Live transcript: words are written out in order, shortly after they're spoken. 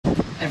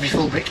Every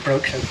full brick's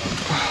broke so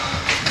far.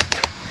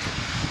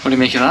 What do you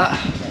make of that?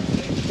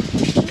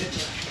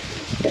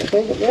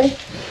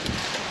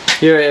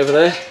 You're right over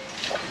there.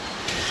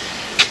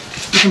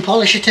 You can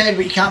polish a turd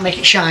but you can't make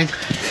it shine.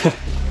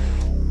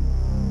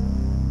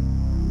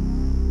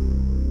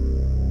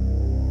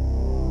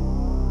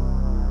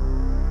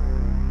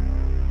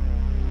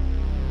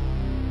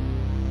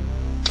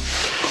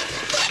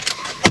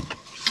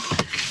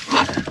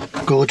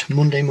 Good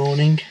Monday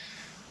morning.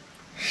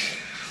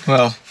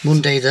 Well,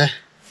 Monday the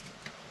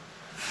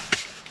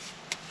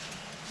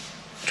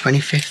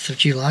 25th of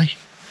July,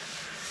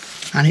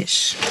 and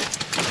it's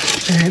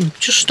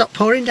just stopped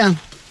pouring down.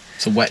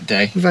 it's a wet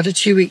day. We've had a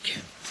 2-week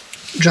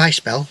dry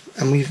spell,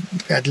 and we've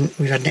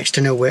had next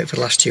to no work for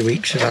the last 2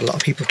 weeks. We've had a lot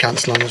of people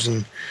cancel on us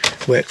and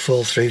work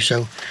fall through,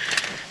 so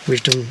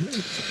we've done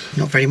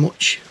not very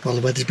much while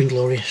the weather's been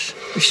glorious,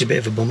 which is a bit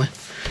of a bummer.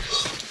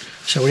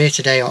 So we're here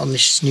today on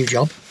this new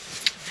job.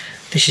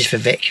 This is for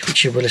Vic,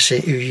 which you will have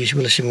seen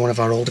in one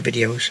of our older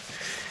videos.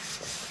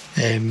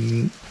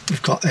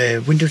 We've got a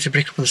window to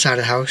brick up on the side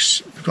of the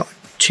house, we've got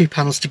 2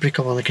 panels to brick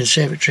up on the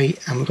conservatory,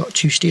 and we've got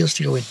 2 steels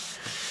to go in.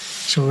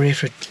 So we're here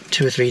for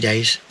 2 or 3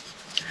 days.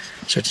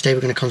 So today we're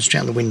going to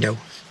concentrate on the window,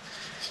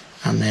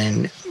 and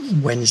then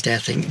Wednesday I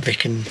think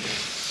Vic and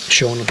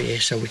Sean will be here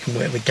so we can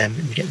work with them,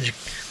 and we'll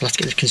have to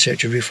get the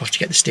conservatory roof off to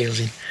get the steels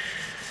in.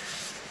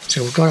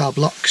 So we've got our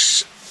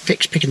blocks.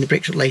 Vic's picking the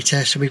bricks up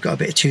later, so we've got a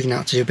bit of toothing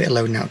out to do, a bit of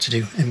loading out to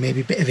do, and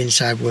maybe a bit of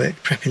inside work,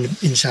 prepping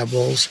the inside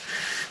walls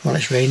while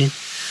it's raining.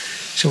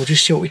 So we'll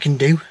just see what we can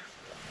do,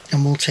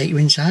 and we'll take you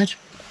inside.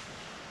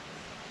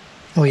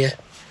 Oh yeah,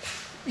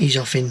 he's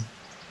off in...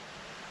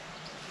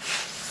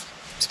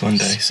 It's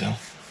Monday, so...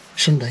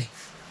 Sunday?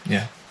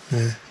 Yeah.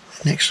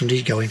 Next Sunday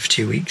he's going for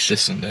 2 weeks.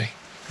 This Sunday.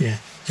 Yeah,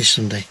 this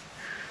Sunday.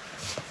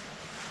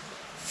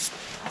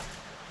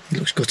 He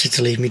looks gutted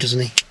to leave me, doesn't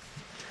he?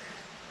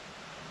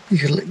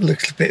 He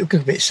looks a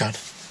bit sad.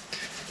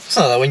 It's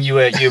not that when you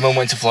and Mum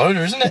went to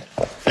Florida, isn't it?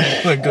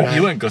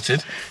 You weren't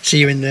gutted. See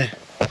you in there.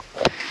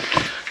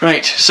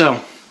 Right,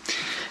 so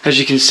as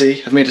you can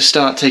see, I've made a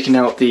start taking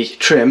out the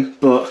trim,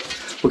 but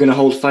we're going to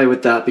hold fire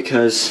with that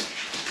because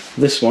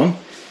this one,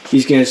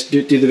 he's going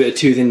to do the bit of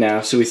toothing now.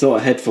 So we thought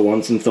ahead for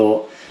once and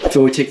thought,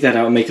 before we take that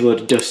out and make a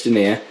load of dust in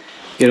here,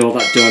 get all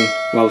that done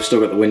while we've still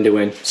got the window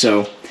in.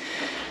 So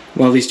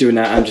while he's doing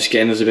that, I'm just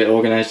getting us a bit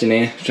organised in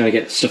here, trying to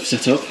get stuff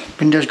set up.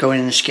 Windows going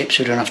in the skip,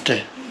 so we don't have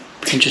to.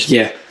 We can just.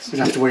 Yeah. We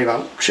don't have to worry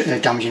about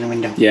damaging the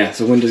window. Yeah,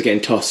 so the window's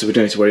getting tossed, so we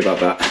don't need to worry about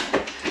that.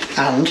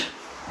 And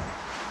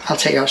I'll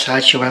take you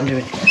outside, show what I'm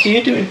doing. What are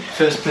you doing?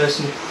 First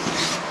person,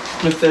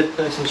 no third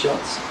person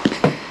shots.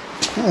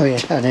 Oh yeah,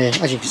 and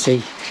as you can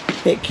see,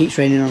 it keeps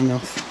raining on and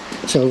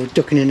off, so we're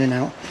ducking in and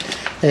out.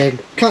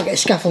 Can't get a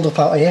scaffold up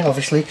out of here,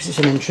 obviously, because it's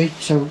an entry,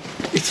 so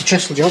it's a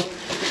trestle job.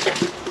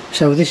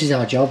 So this is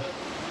our job.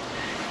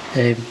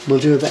 We'll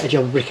do a better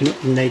job of bricking up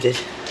than they did.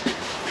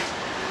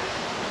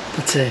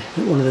 That's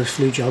one of those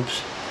flu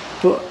jobs,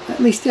 but at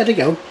least they had a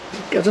go.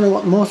 I don't know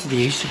what mortar they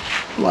used,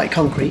 like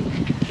concrete,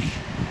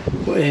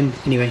 but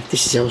anyway,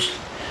 this is us.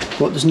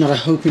 But there's not a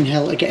hope in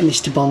hell of getting this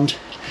to bond.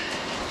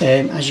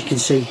 As you can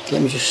see,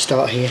 let me just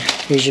start here.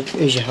 Here's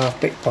your half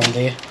brick bond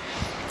here.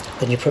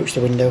 Then you approach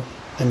the window,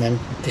 and then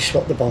this is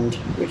what the bond,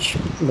 which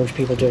most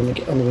people do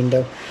on the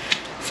window.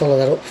 Follow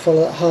that up,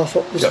 follow that half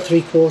up, there's a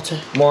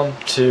 3/4. 1,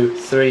 2,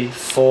 3,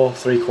 4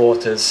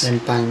 3/4. Then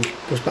bang,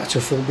 goes back to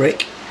a full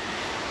brick.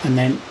 And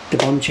then the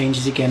bond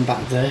changes again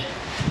back there.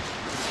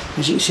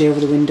 As you can see over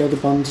the window, the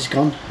bond is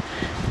gone.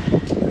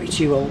 You've got your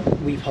 2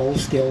 old weep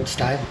holes, the old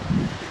style.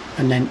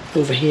 And then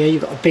over here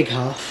you've got a big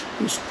half.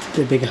 It's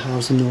the bigger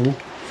halves than normal.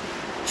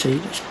 So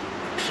it's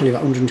probably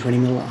about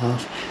 120mm that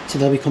half. So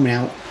they'll be coming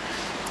out.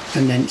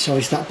 And then so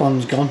obviously that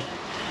bond's gone.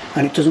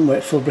 And it doesn't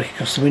work full brick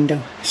across the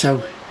window.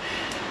 So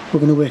we're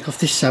going to work off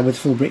this side where the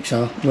full bricks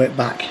are, work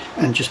back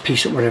and just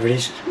piece up wherever it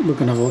is. We're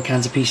going to have all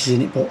kinds of pieces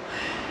in it, but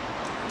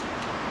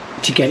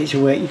to get it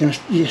to work, you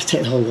just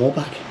take the whole wall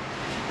back.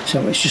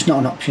 So it's just not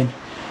an option.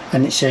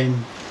 And it's a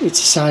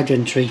side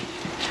entry,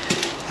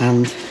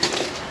 and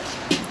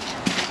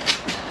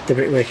the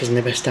brickwork isn't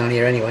the best down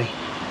here anyway.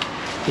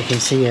 You can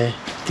see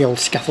the old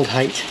scaffold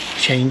height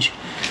change.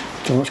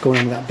 Don't know what's going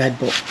on with that bed,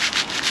 but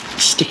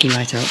it's sticking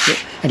right out.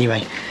 But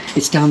anyway,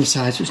 it's down the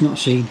side, so it's not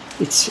seen.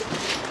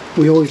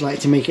 We always like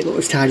to make it look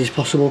as tidy as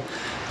possible,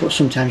 but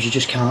sometimes you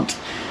just can't.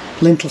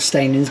 Lintel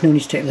staining, there's no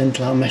need to take the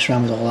lintel out and mess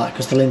around with all that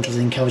because the lintel's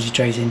in, covers your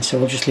trays in, so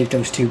we'll just leave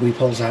those 2 weep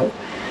holes out,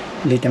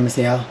 leave them as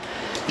they are.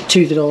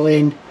 Tooth it all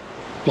in,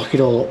 block it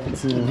all up.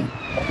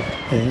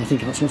 I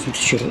think that's something to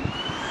shut up.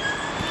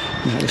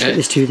 Right, let's get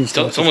this tooth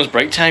installed. It's almost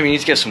break time, you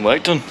need to get some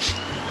work done.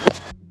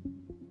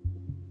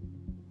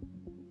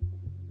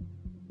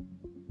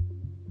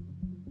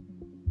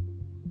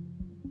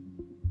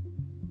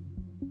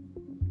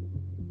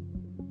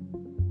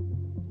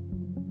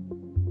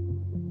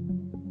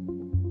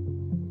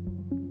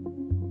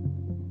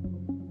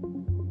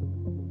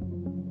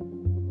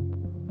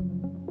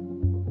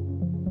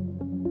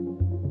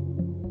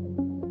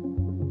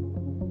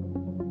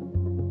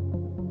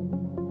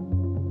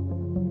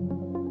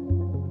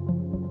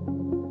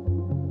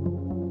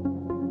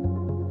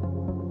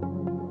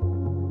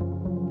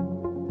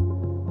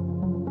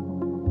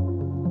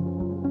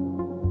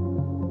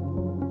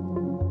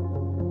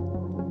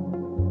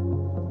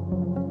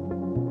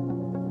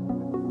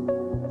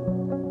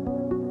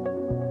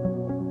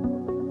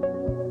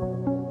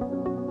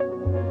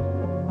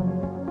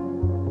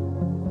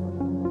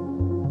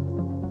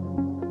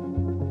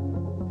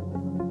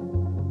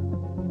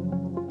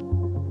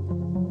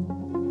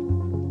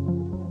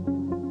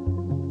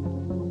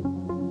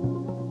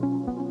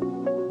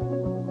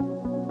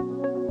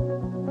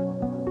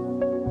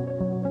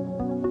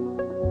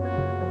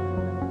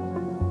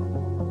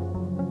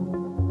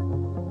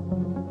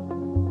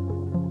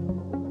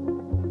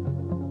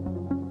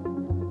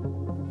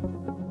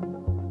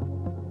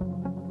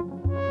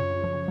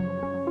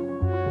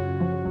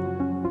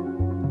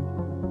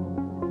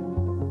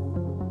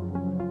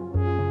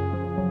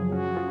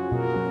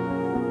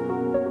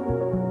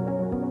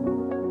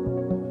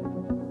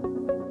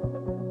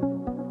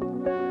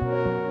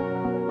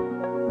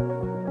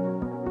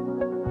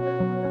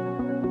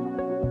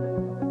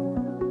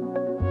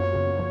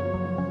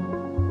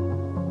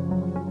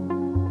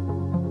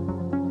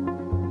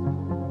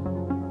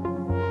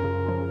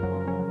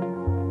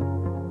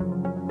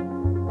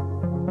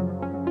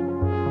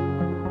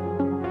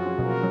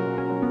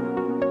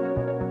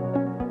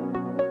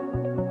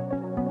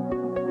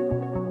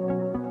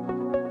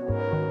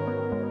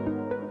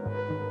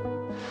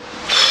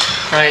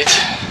 Right,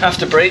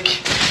 after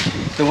break,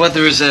 the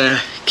weather is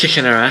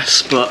kicking our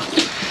ass, but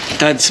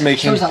Dad's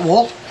making... So is that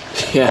wall?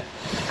 Yeah,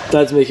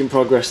 Dad's making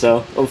progress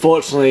though.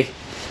 Unfortunately,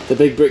 the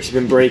big bricks have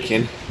been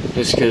breaking,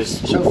 just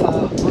because... So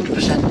far,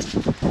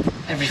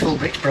 100%. Every full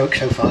brick's broke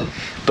so far.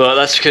 But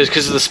that's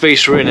because of the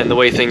space we're in and the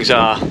way things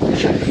are.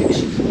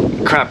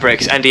 Crap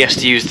bricks, and he has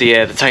to use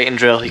the Titan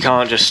drill. He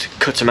can't just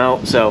cut them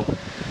out, so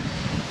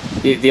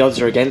the odds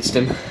are against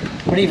him.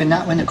 But even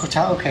that, when they're cut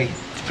out, okay,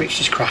 the bricks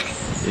just crack.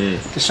 They're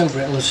so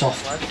brittle and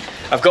soft.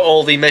 I've got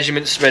all the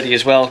measurements ready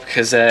as well,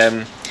 because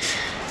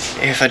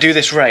if I do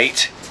this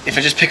right, if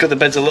I just pick up the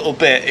beds a little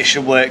bit, it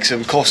should work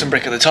some coarse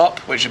brick at the top,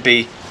 which would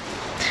be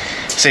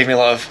save me a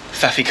lot of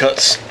faffy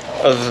cuts.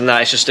 Other than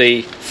that, it's just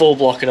a full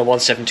block and a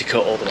 170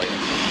 cut all the way.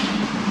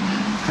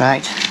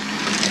 Right.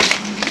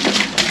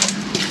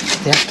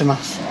 The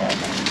aftermath.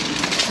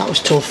 That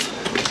was tough.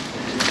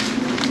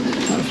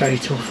 That was very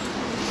tough.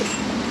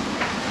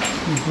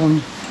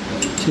 1,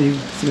 2,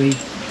 3.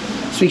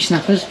 3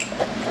 snappers.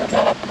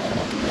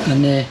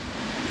 And yeah,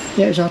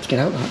 it was hard to get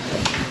out that.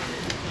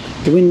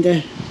 The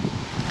window,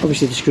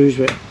 obviously the screws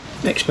were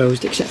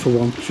exposed except for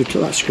one, so we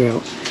took that screw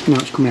out. Now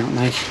it's coming out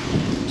nice.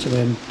 So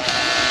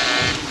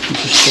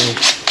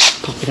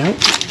just pop it out.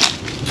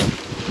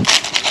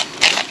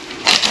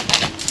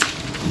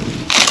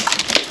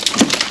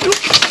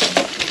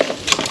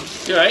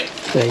 You alright?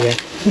 There you go.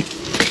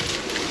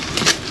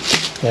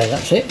 There,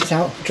 that's it, it's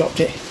out, dropped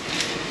it.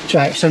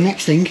 Right, so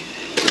next thing,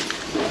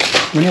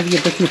 whenever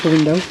you're bricking up a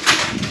window,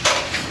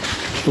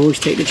 always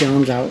take the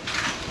JAMBS out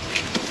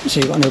so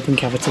you've got an open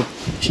cavity,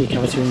 so your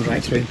cavity runs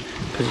right through,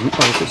 because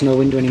obviously there's no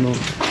window anymore.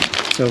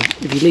 So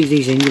if you leave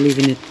these in, you're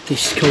leaving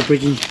this cold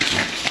bridging.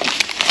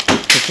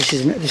 This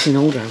is an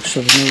old house,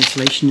 so there's no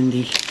insulation in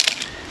the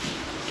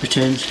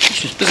returns.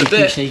 It's just there's a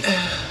bit.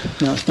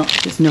 No, it's not.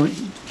 There's no.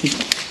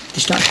 They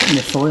started putting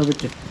the foil with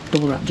the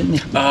bubble wrap, didn't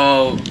they?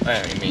 Oh, I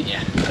know what you mean,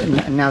 yeah.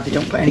 And now they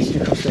don't put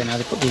anything across there. Now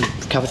they put the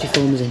cavity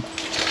formers in.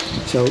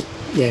 So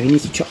yeah, you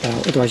need to chop that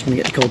out. Otherwise, you're going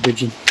to get the cold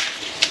bridging.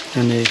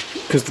 And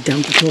because the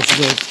damp, of course, is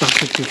all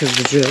battered because of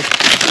the drill,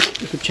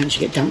 there's a good chance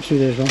you get damp through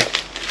there as well.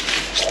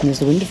 And there's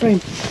the window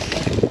frame.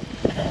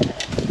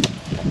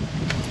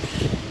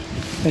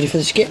 Ready for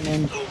the skip, and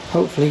then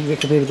hopefully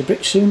Rick will be with the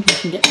bricks soon. We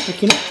can get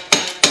bricking up.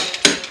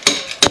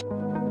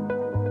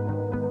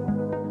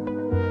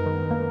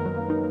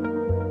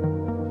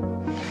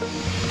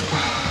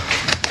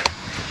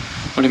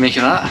 What do you make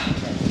of that?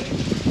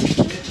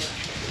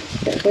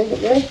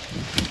 Okay.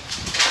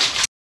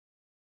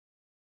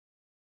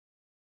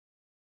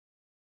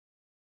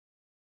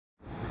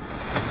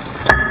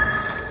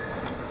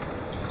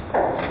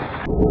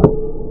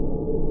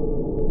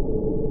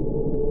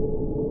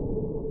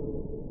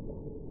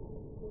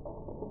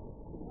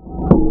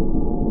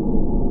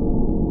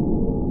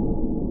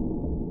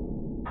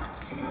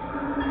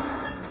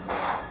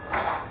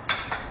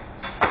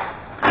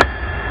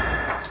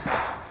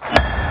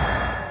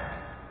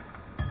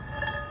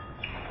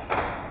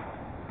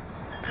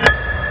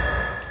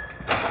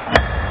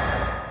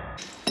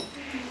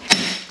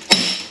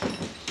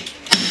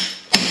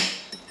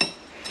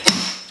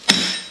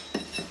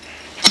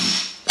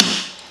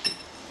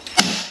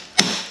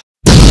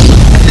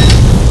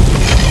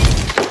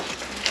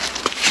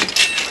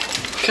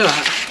 Look at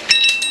that.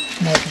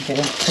 Now I can get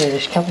in, clear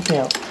this cavity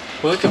out.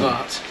 Work of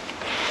art.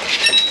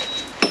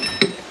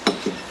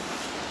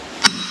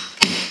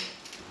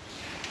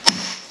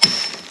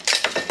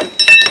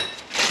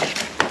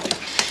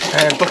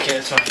 Bucket,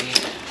 that's what I need.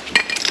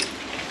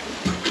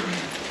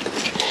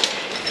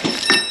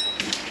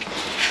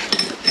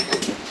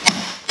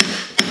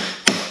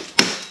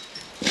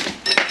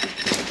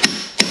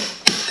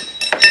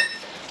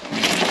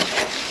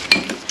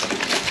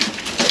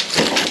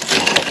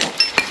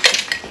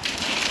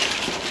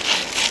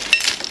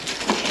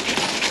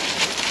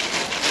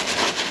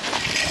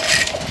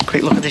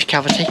 Quick look at this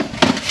cavity.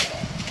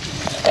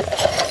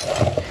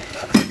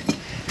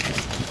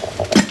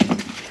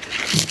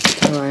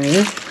 Tie wire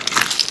here.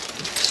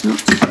 Snot.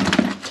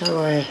 Tie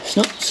wire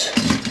snots.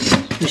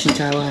 Missing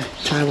tie wire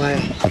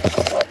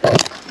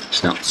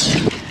snots.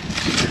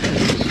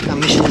 And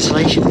missing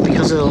insulation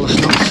because of all the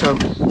snots, so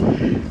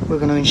we're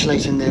going to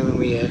insulate in there when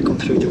we come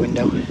through the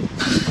window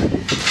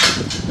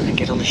and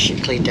get all this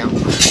shit cleaned out.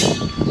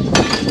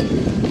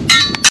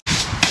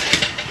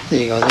 There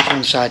you go, that's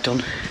one side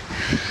done.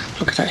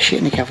 Look at that shit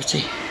in the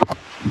cavity.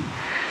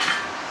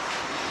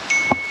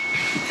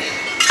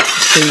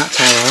 Just clean that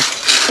tire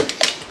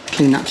off.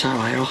 Clean that tire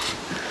wire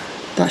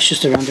off. That's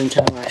just a random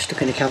tire wire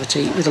stuck in the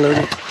cavity with a load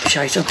of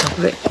shite on top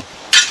of it.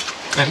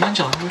 I mind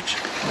your language.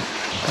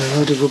 A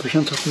load of rubbish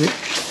on top of it.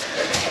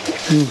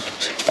 And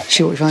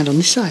see what we find on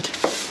this side.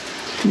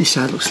 This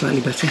side looks slightly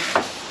better.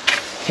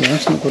 Yeah,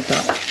 that's not good,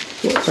 that.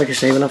 But like I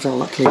say, we'll have all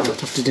that cleaned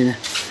out after dinner.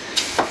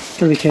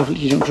 Gotta be careful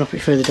you don't drop it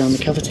further down the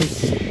cavity.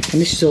 And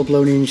this is all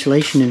blown in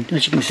insulation, and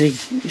as you can see,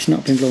 it's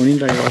not been blown in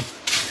very well.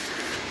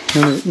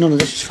 None of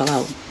this has fell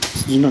out.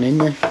 There's none in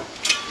there.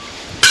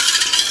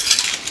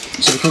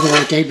 So because of all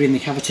the debris in the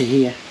cavity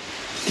here,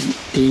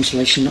 the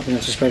insulation not been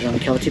able to spread around the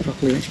cavity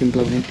properly when it's been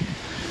blown in.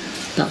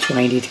 That's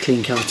why you need a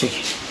clean cavity.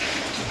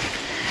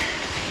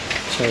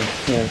 So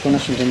yeah, we're gonna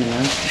have some dinner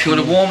now. If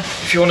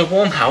you want a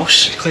warm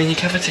house, clean your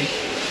cavity.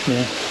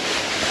 Yeah.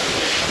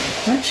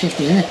 Right,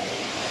 safety, isn't it?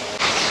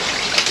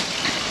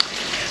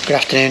 Good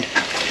afternoon.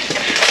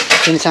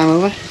 Dinner time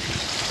over?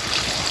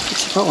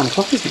 It's about 1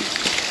 o'clock, isn't it?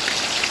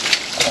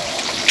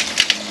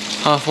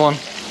 1:30.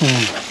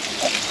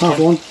 Half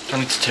one.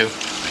 20 to 2.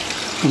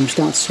 I'm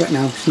starting to sweat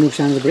now. There's no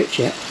sign of the bricks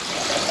yet.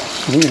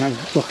 I think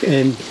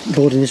I'm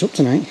boarding this up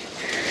tonight.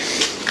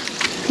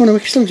 Oh no, we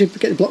can still get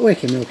the block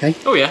work in, okay?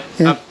 Oh yeah.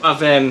 Yeah.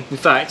 I've in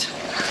fact,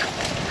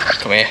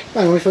 come here.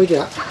 Hang on, before we do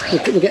that,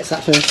 we'll get to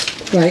that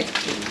first. Right,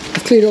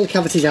 I've cleared all the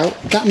cavities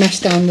out. That mess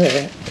down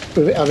there, I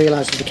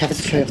realised was the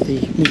cavity tray off the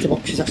meter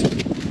boxes. That's what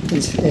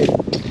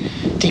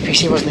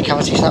DPC wasn't the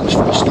cavity, so that was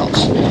full of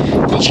stops.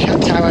 Each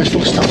tyre was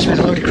full of stops, we had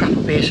a load of crap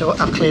up here, so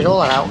I've cleared all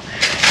that out.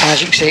 And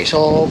as you can see, it's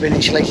all been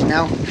insulated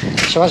now.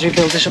 So as we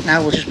build this up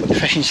now, we'll just put the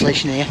fresh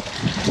insulation here.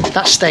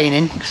 That's staying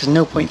in, because there's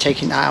no point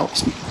taking that out.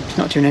 It's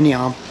not doing any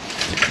harm.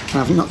 And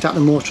I've knocked out the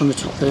mortar on the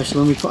top there, so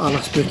when we put our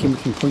last brick in, we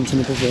can point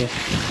in above there.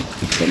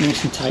 Get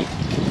nice and tight.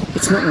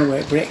 It's not going to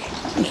work brick.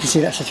 You can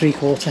see that's a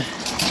 3/4,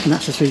 and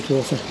that's a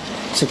 3/4.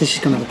 So this is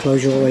going to have a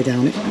closure all the way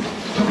down it.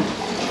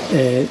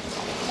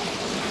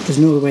 There's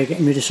no other way of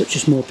getting rid of such a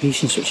small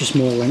piece in such a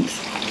small length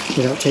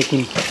without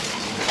taking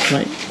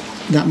like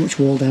that much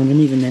wall down, and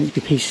even then it'd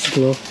be pieces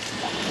below.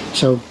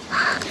 So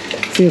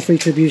feel free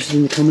to abuse it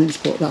in the comments,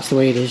 but that's the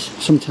way it is.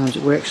 Sometimes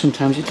it works,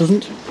 sometimes it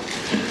doesn't.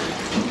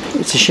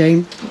 It's a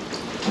shame.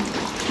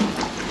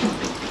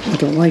 I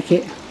don't like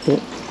it,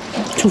 but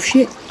tough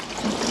shit.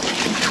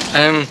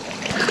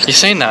 You're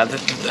saying that,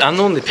 I'm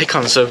the one they pick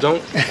on, so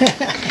don't.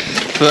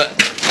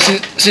 But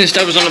since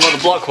Dad was on about the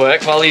block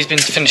work, while he's been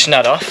finishing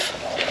that off,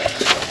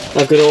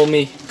 I've got all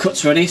my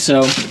cuts ready.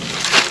 So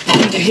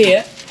under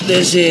here,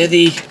 there's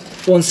the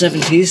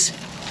 170s,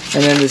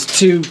 and then there's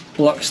 2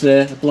 blocks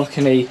there, a block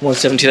and a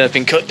 170 that have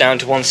been cut down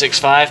to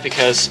 165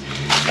 because,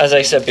 as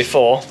I said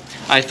before,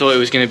 I thought it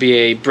was going to be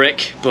a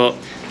brick, but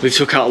we've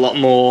took out a lot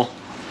more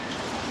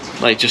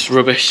like just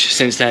rubbish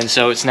since then,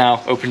 so it's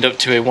now opened up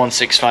to a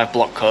 165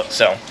 block cut,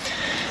 so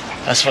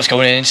that's what's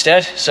going in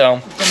instead. So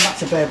We've gone back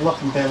to bare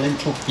block and bare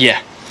lintel.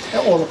 yeah,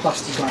 All the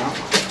plaster's gone out.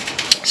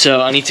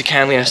 so I need to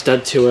kindly ask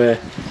Dad to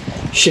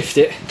shift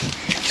it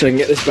so I can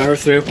get this barrow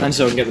through and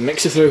so I can get the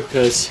mixer through,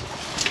 because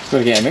I've got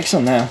to get a mix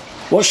on now.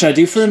 What should I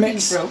do for a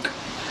mix? Broke.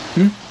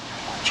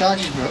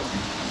 Charger's broke.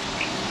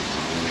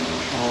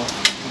 Or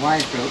the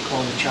wire's broke,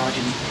 or the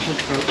charging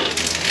plug's broke.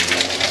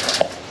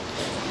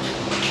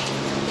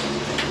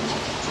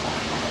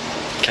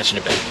 Catching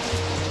a bit.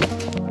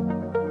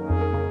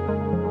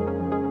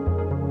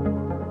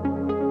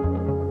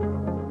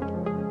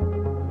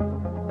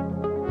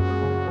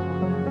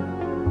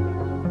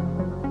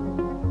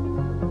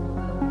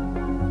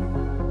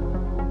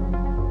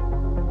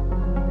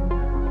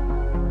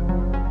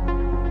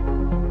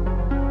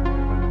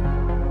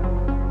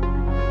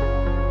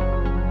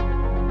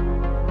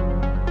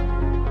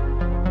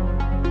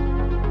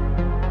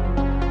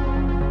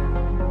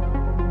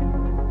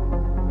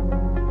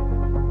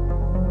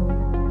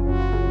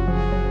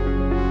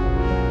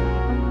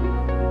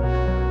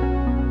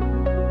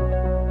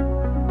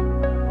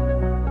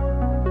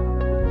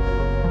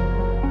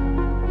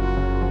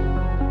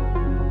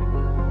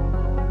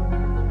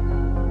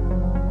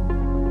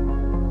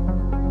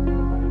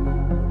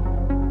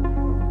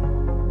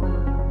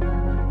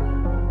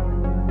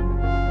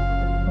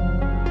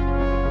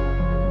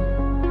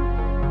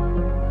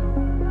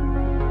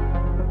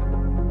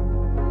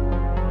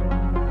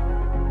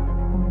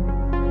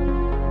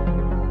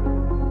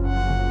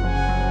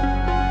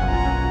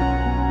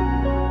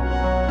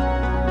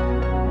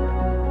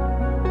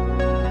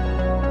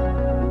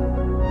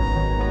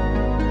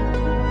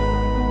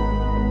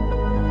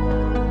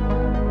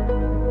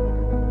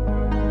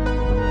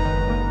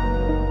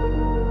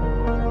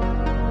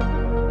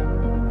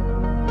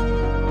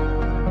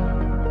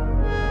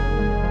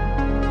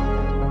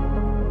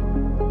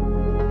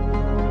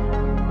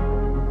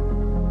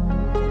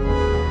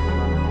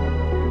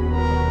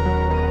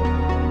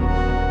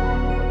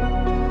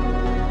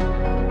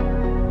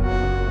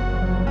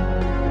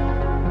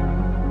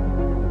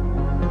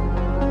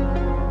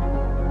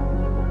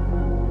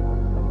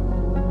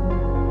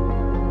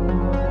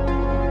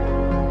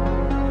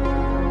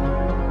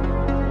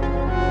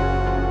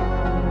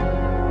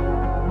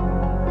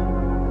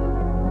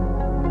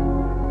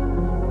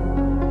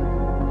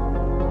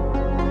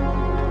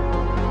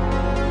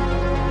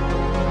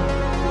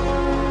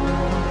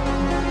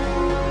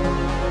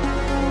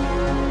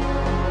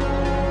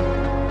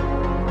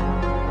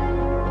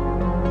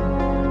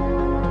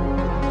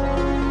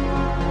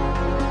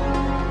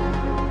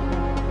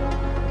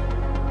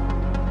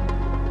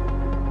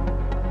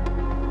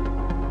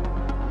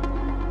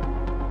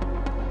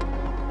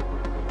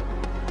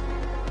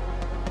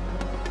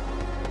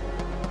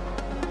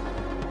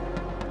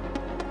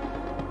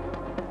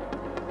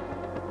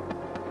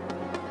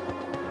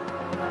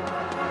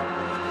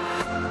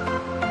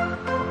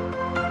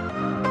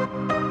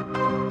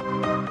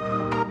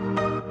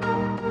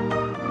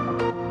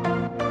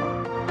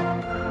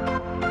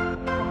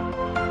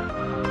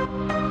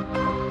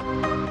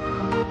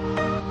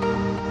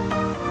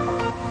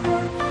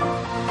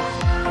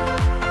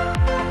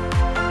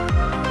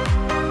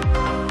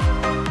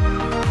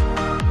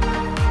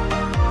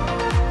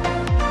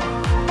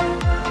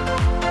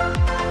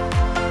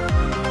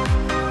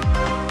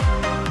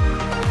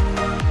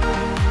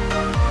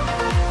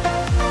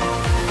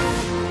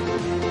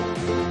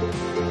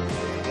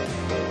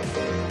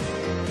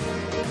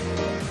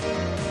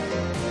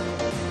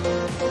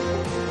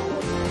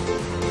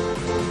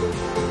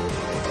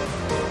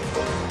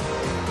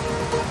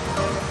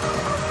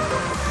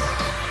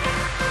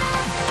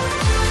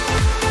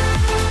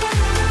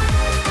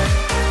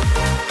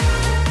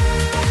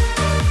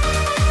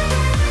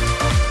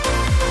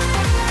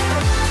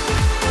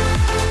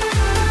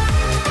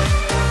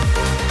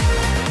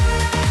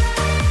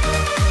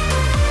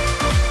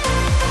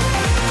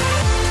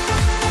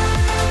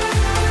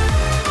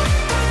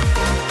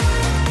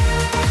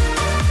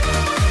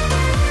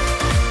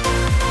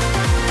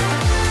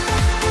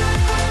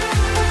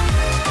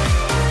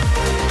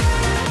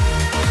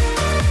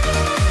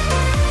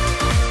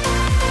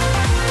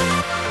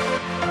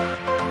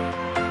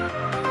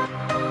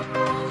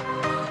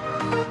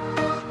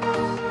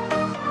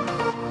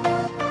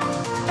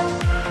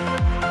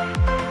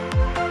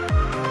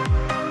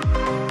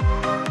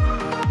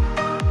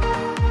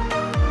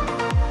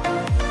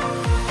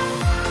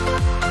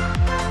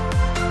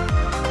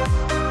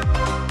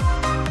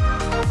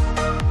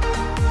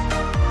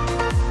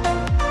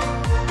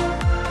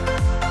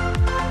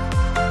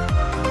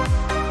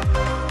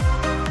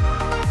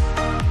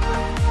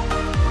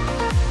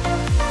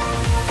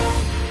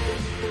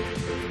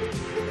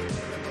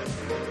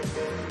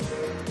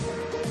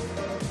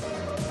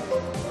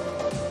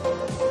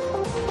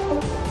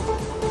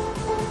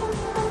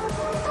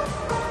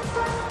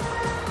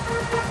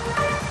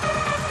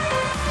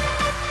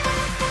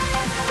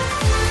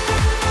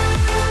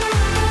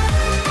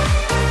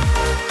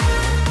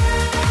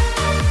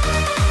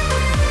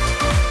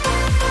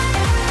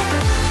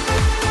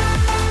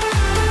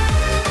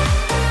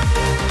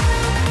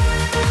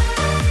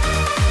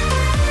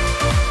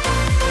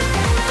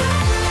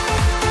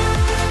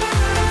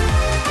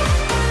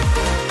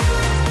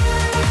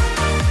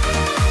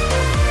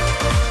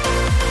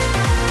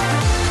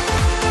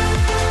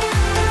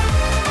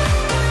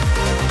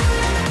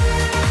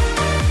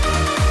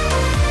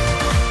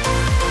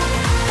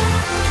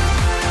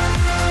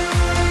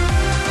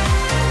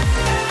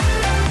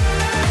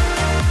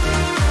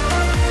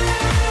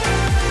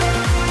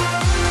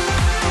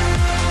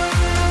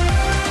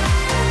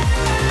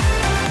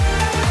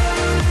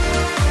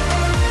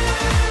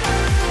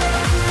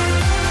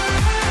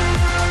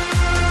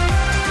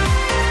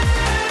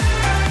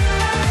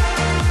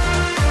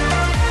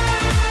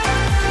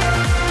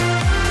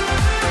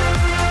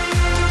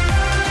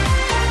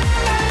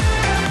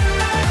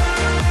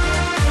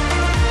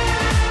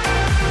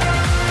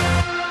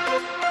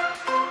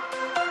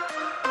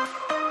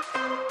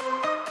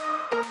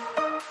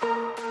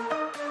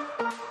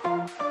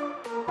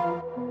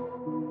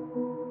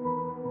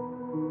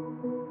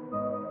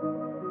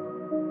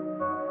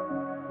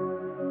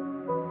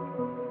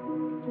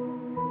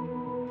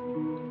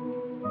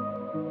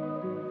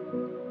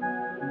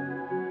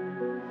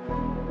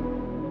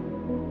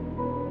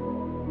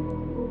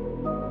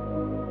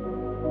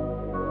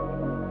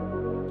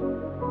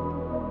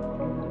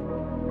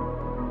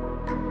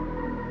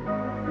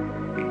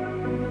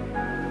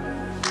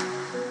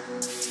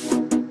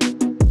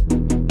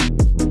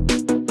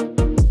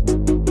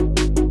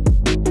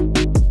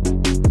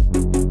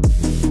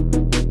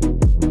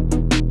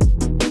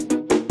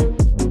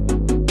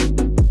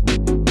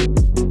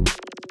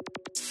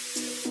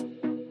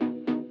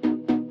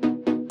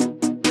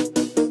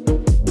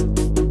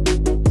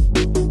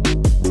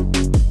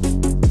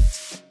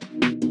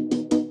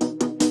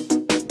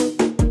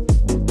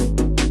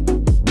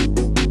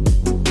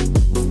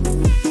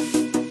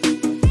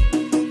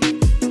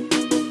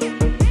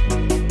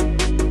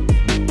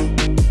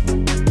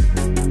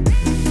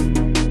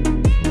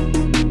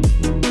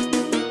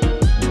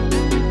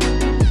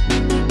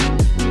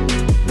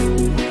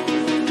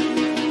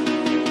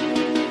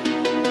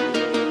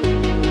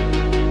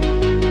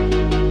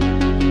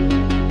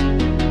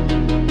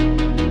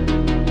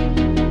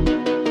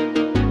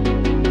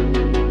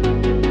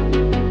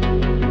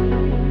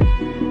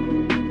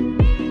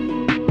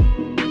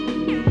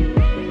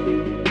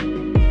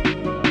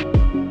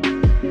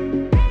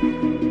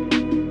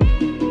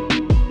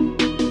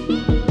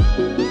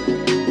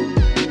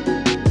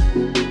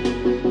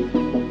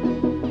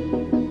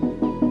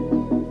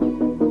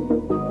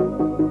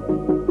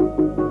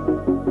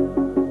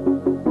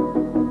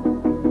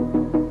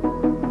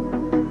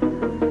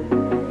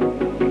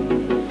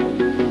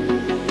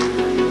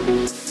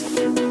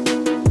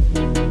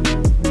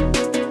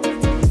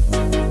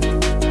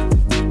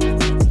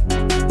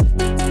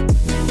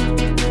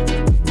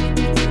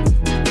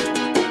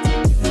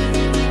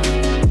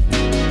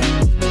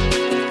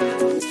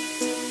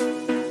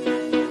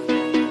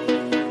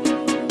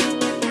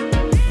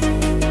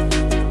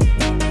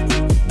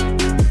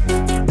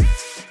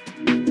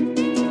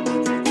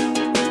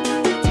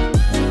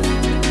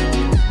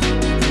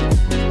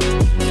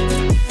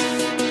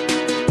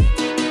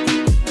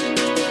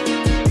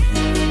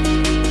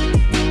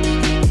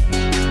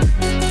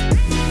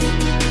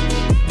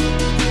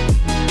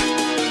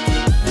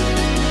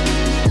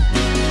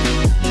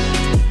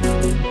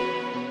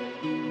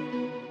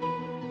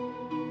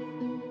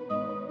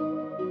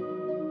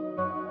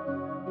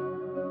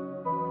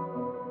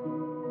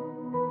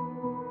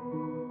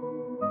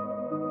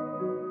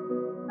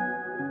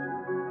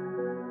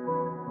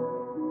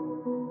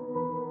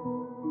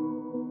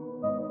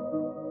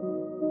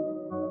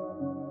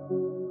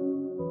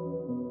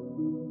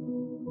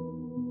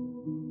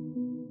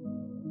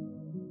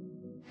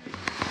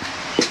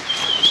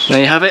 There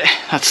you have it,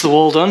 that's the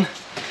wall done.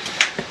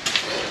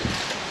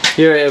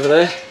 You're right over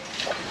there.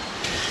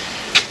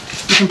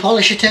 You can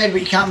polish a turd,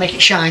 but you can't make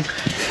it shine.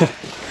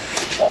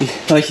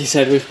 Like you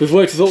said, we've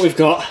worked with what we've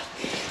got.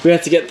 We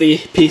had to get the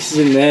pieces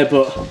in there,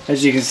 but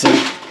as you can see,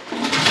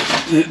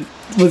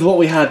 with what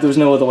we had, there was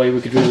no other way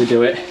we could really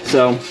do it.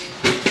 So,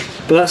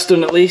 but that's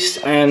done at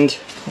least, and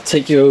I'll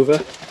take you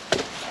over.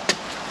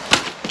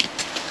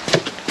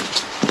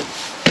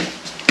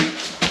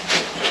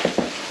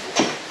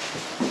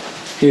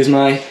 Here's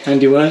my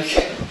handiwork.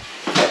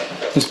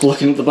 Just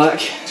blocking at the back.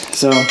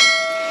 So,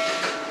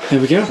 there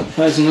we go.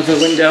 There's another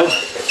window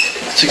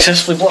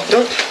successfully blocked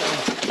up.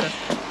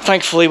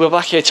 Thankfully, we're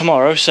back here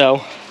tomorrow,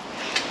 so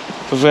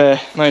we've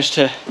managed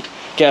to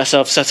get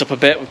ourselves set up a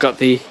bit. We've got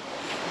the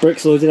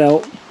bricks loaded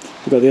out.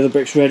 We've got the other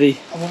bricks ready.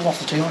 I won't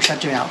waffle too much. I'd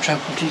do an outro.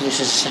 I'll do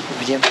this as a separate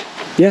video.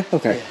 Yeah.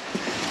 Okay. Yeah.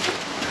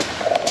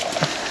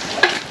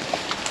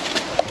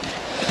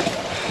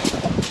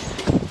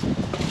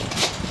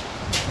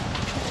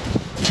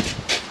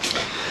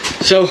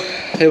 So,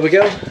 there we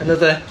go,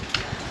 another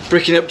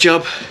bricking up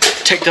job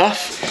ticked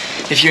off.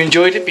 If you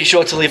enjoyed it, be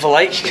sure to leave a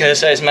like,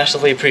 because that is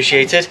massively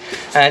appreciated.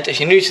 And if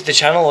you're new to the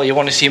channel or you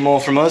want to see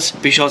more from us,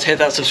 be sure to hit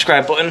that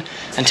subscribe button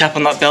and tap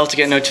on that bell to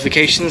get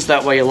notifications.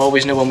 That way you'll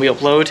always know when we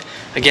upload.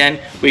 Again,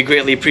 we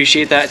greatly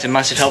appreciate that. It's a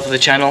massive help for the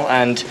channel,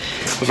 and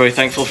we're very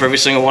thankful for every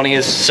single one of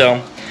you.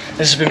 So,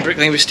 this has been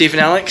Bricklaying with Steve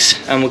and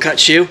Alex, and we'll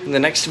catch you in the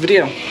next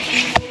video.